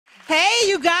Hey,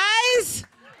 you guys.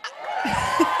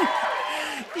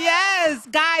 Yes,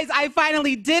 guys, I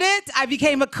finally did it. I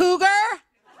became a cougar.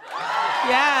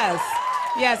 Yes,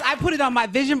 yes, I put it on my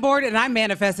vision board and I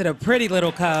manifested a pretty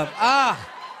little cub.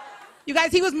 You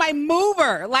guys, he was my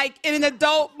mover, like in an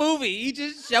adult movie. He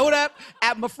just showed up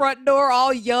at my front door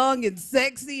all young and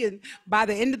sexy. And by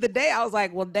the end of the day, I was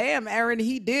like, well, damn, Erin,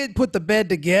 he did put the bed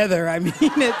together. I mean,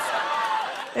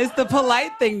 it's the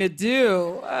polite thing to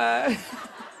do.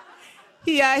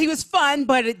 He was fun,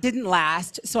 but it didn't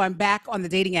last. So I'm back on the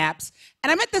dating apps.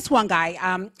 And I met this one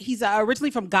guy. He's originally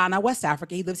from Ghana, West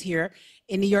Africa. He lives here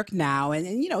in New York now.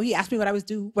 And you know, he asked me what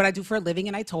I do for a living.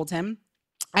 And I told him.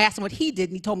 I asked him what he did,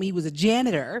 and he told me he was a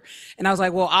janitor. And I was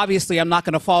like, well, obviously, I'm not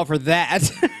going to fall for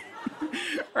that.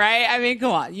 Right? I mean,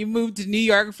 come on. You moved to New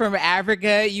York from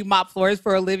Africa, you mop floors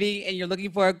for a living, and you're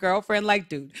looking for a girlfriend? Like,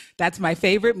 dude, that's my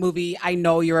favorite movie. I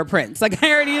know you're a prince. Like,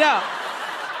 I already know.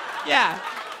 Yeah.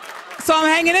 So I'm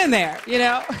hanging in there, you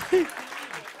know?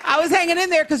 I was hanging in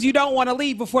there because you don't want to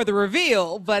leave before the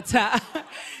reveal, but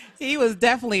he was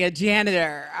definitely a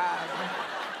janitor.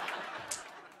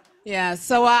 Yeah,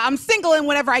 so I'm single, and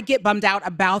whenever I get bummed out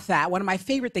about that, one of my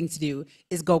favorite things to do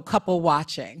is go couple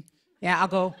watching. I'll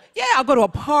go to a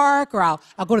park, or I'll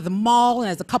go to the mall,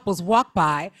 and as the couples walk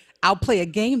by, I'll play a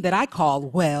game that I call,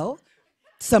 well,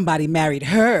 somebody married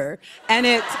her. And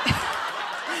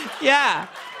yeah,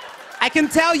 I can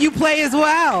tell you play as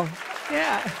well.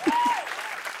 Yeah.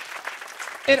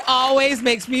 It always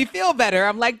makes me feel better.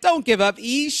 I'm like, don't give up,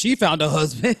 E, she found a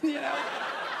husband, you know?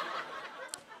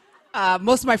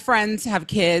 Most of my friends have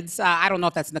kids. I don't know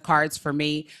if that's in the cards for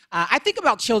me. I think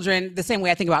about children the same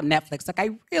way I think about Netflix. Like,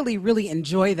 I really, really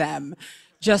enjoy them,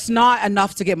 just not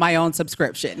enough to get my own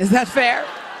subscription. Is that fair?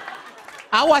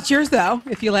 I'll watch yours, though,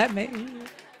 if you let me.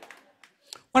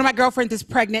 One of my girlfriends is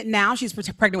pregnant now. She's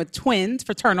pregnant with twins,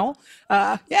 fraternal.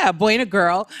 Yeah, a boy and a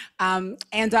girl. And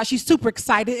she's super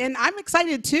excited, and I'm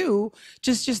excited, too.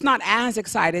 Just not as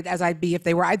excited as I'd be if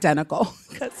they were identical.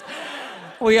 Because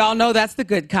we all know that's the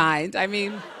good kind. I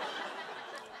mean,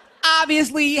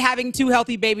 obviously, having two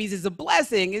healthy babies is a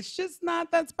blessing. It's just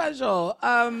not that special.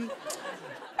 I'm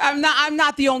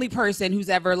not the only person who's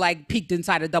ever, like, peeked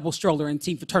inside a double stroller and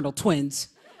seen fraternal twins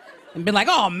and been like,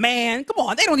 oh, man, come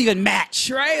on, they don't even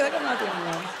match, right? Like, I'm not the only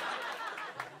one.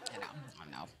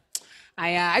 I know.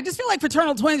 I just feel like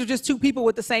fraternal twins are just two people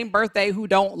with the same birthday who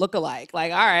don't look alike.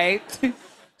 Like, all right,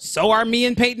 so are me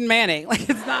and Peyton Manning. Like,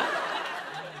 it's not...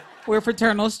 We're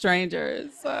fraternal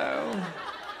strangers, so.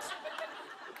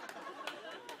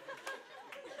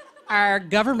 Our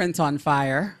government's on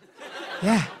fire.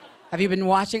 Yeah. Have you been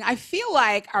watching? I feel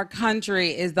like our country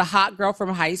is the hot girl from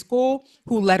high school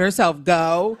who let herself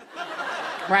go,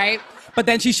 right? But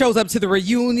then she shows up to the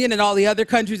reunion and all the other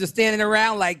countries are standing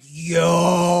around like,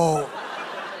 yo,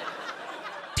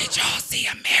 did y'all see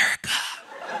America?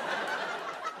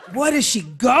 What is she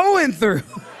going through?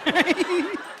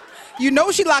 You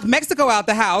know she locked Mexico out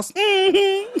the house.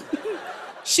 Mm-hmm.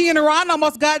 She and Iran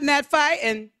almost got in that fight,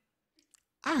 and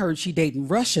I heard she dating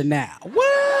Russia now. What?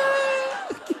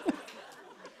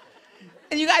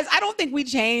 And you guys, I don't think we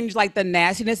change like the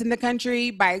nastiness in the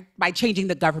country by changing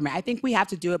the government. I think we have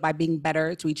to do it by being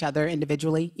better to each other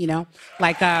individually, you know?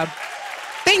 Like,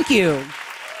 thank you.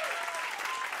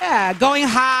 Yeah, going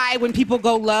high when people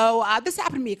go low. This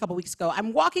happened to me a couple weeks ago.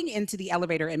 I'm walking into the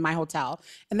elevator in my hotel,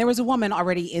 and there was a woman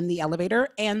already in the elevator,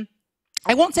 and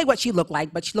I won't say what she looked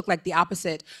like, but she looked like the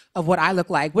opposite of what I look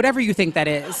like, whatever you think that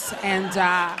is. And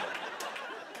I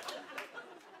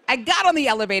got on the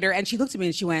elevator, and she looked at me,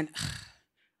 and she went,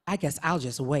 I guess I'll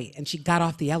just wait. And she got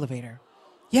off the elevator.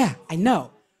 Yeah, I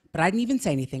know, but I didn't even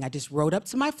say anything. I just rode up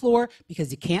to my floor because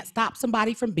you can't stop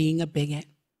somebody from being a bigot,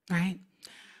 right?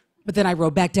 But then I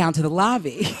rode back down to the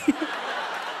lobby.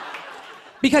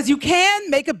 Because you can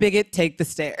make a bigot take the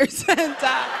stairs. And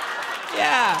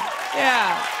yeah.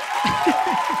 Yeah.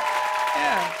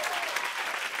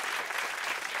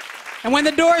 And when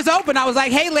the doors open, I was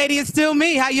like, hey, lady, it's still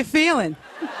me. How you feeling?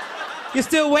 You're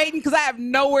still waiting? Because I have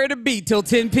nowhere to be till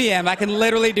 10 p.m. I can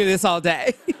literally do this all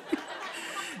day.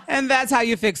 And that's how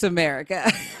you fix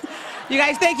America. You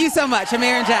guys, thank you so much. I'm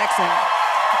Erin Jackson.